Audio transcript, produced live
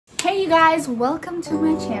guys, welcome to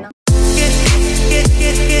my channel.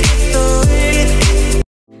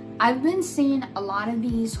 I've been seeing a lot of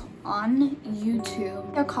these on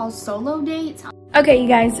YouTube. They're called solo dates. Okay, you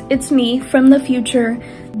guys, it's me from the future.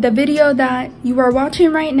 The video that you are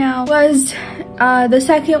watching right now was the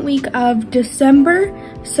second week of December.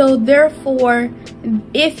 So therefore,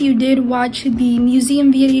 if you did watch the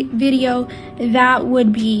museum video, that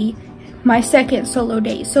would be my second solo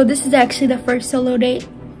date. So this is actually the first solo date.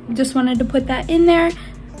 Just wanted to put that in there.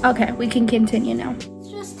 Okay, we can continue now. It's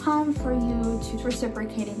just time for you to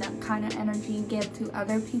reciprocating that kind of energy you give to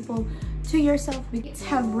other people, to yourself. Because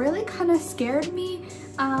have really kind of scared me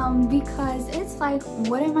because it's like,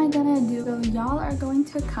 what am I gonna do? So y'all are going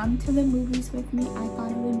to come to the movies with me. I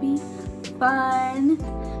thought it would be fun,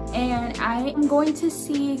 and I am going to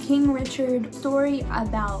see King Richard story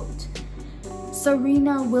about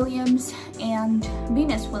Serena Williams and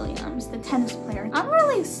Venus Williams, the tennis player. I'm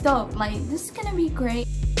really stoked. Like, this is gonna be great.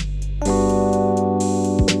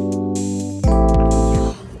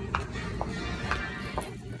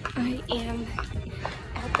 I am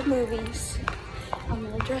at the movies.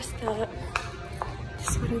 I'm all dressed up. This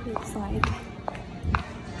is what it looks like.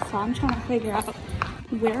 So I'm trying to figure out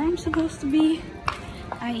where I'm supposed to be.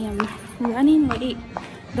 I am running late.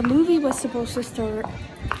 The movie was supposed to start,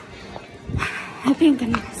 I think,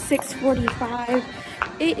 in 6:45.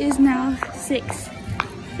 It is now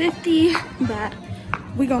 6:50, but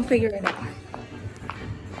we're gonna figure it out.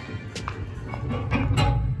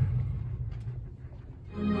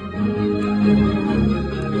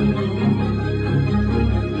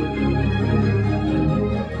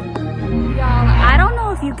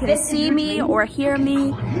 You can see me or hear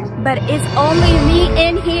me, but it's only me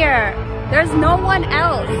in here. There's no one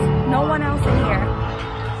else in here.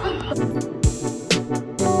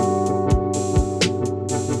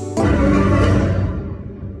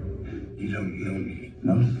 You don't know me,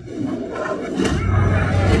 no?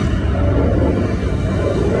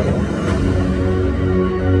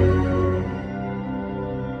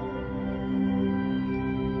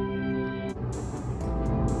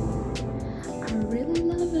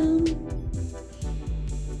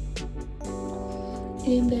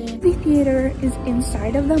 And then the theater is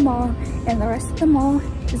inside of the mall and the rest of the mall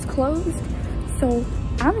is closed. So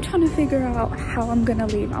I'm trying to figure out how I'm gonna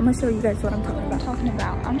leave. I'm gonna show you guys what I'm talking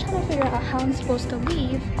about. I'm trying to figure out how I'm supposed to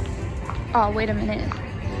leave. Oh, wait a minute.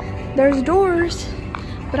 There's doors,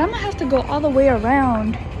 but I'm gonna have to go all the way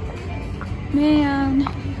around. Man,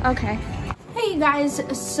 okay. Hey guys,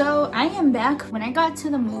 so I am back. When I got to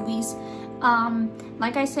the movies,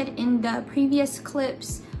 like I said in the previous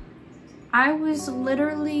clips, I was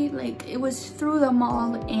literally like, it was through the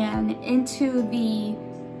mall and into the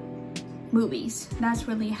movies. That's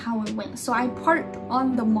really how it went. So I parked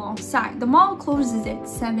on the mall side. The mall closes at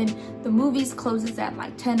 7. The movies closes at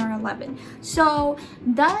like 10 or 11. So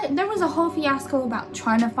there was a whole fiasco about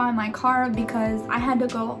trying to find my car because I had to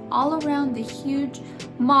go all around the huge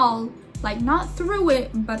mall, like not through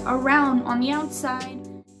it, but around on the outside.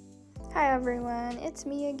 Hi everyone, it's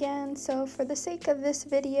me again. So for the sake of this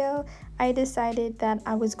video, I decided that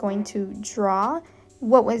I was going to draw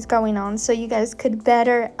what was going on so you guys could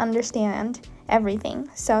better understand everything.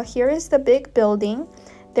 So here is the big building.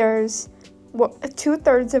 There's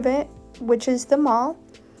 2/3 of it, which is the mall.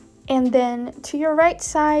 And then to your right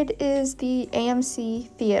side is the AMC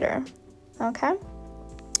theater, okay?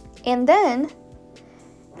 And then,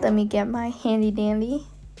 let me get my handy dandy.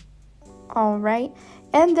 All right.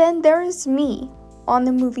 And then there is me on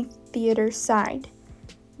the movie theater side.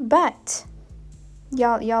 But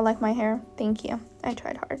y'all like my hair? Thank you. I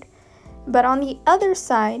tried hard. But on the other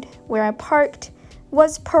side where I parked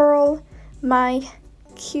was Pearl, my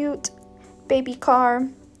cute baby car.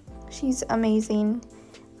 She's amazing.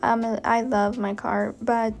 I love my car.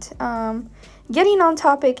 But getting on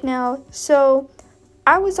topic now. So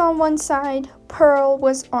I was on one side, Pearl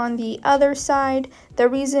was on the other side. The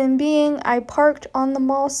reason being, I parked on the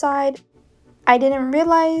mall side. I didn't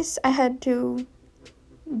realize the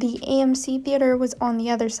AMC theater was on the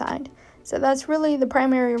other side. So that's really the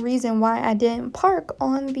primary reason why I didn't park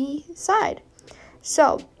on the side.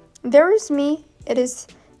 So there is me. It is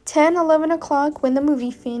 10-11 o'clock when the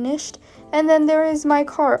movie finished. And then there is my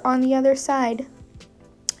car on the other side.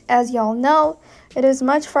 As y'all know, it is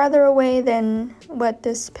much farther away than what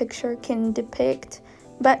this picture can depict,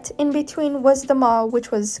 but in between was the mall,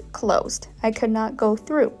 which was closed. I could not go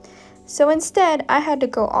through. So instead, I had to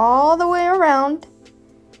go all the way around,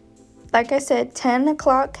 like I said, 10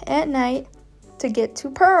 o'clock at night to get to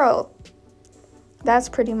Pearl. That's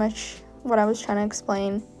pretty much what I was trying to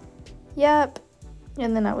explain. Yep.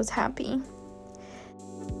 And then I was happy.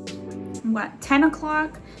 what, 10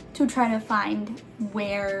 o'clock to try to find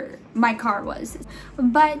where my car was.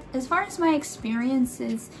 But as far as my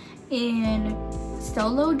experiences in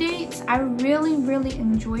solo dates, I really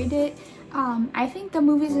enjoyed it. I think the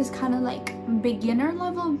movies is kind of like beginner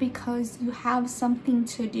level because you have something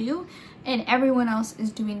to do and everyone else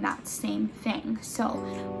is doing that same thing. So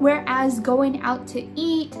whereas going out to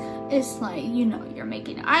eat is like, you know, you're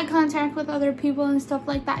making eye contact with other people and stuff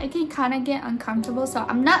like that, it can kind of get uncomfortable. So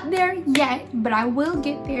I'm not there yet, but I will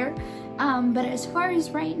get there. But as far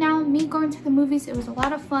as right now, me going to the movies, it was a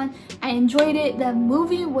lot of fun. I enjoyed it. The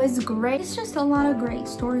movie was great. It's just a lot of great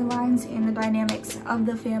storylines and the dynamics of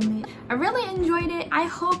the family. I really enjoyed it. I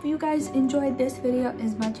hope you guys enjoyed this video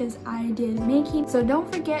as much as I did making. So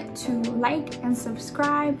don't forget to like and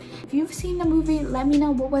subscribe. If you've seen the movie, let me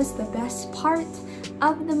know what was the best part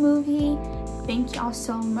of the movie. Thank y'all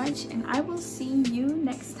so much, and I will see you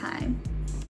next time.